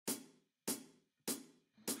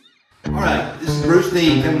All right, this is Bruce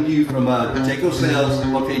Dean coming to you from Jaco Sales,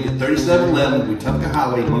 located at 3711 Wetumpka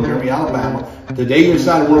Highway, Montgomery, Alabama. Today you're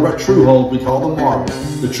inside one of our true homes we call the Marble.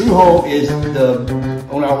 The true home is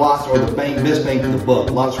on our lots or the best bang for the buck.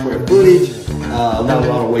 A lot of square footage, not a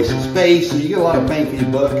lot of wasted space, so you get a lot of bang for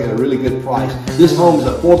your buck at a really good price. This home is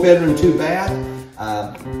a 4-bedroom, 2-bath.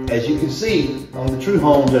 As you can see on the true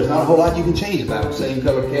homes, there's not a whole lot you can change about them. Same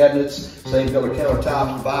color cabinets, same color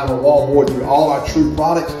countertops, vinyl wallboard through all our true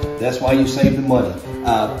products. That's why you save the money.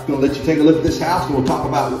 I'm going to let you take a look at this house and we'll talk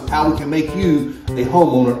about how we can make you a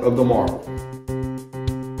homeowner of the Marble.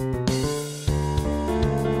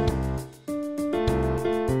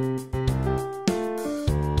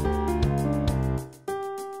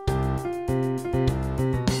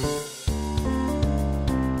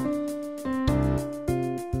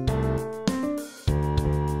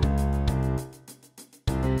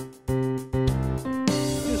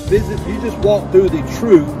 You just walk through the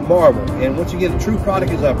true Marble, and once again, the true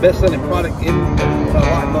product is our best-selling product in our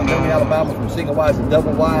lot in Montgomery, Alabama, from single wides and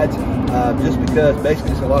double wides, just because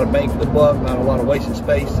basically it's a lot of bang for the buck, not a lot of wasted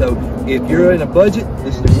space. So if you're in a budget,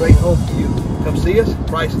 this is a great home for you. Come see us. The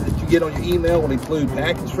prices that you get on your email will include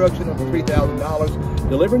pad construction of $3,000,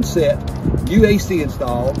 deliver and set, UAC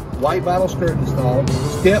installed, white vinyl skirt installed,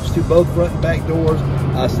 steps to both front and back doors,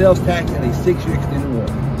 sales tax, and a 6-year extended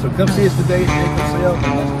warranty. So come see us today at Jaco Sales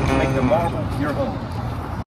and let's make the Marble your home.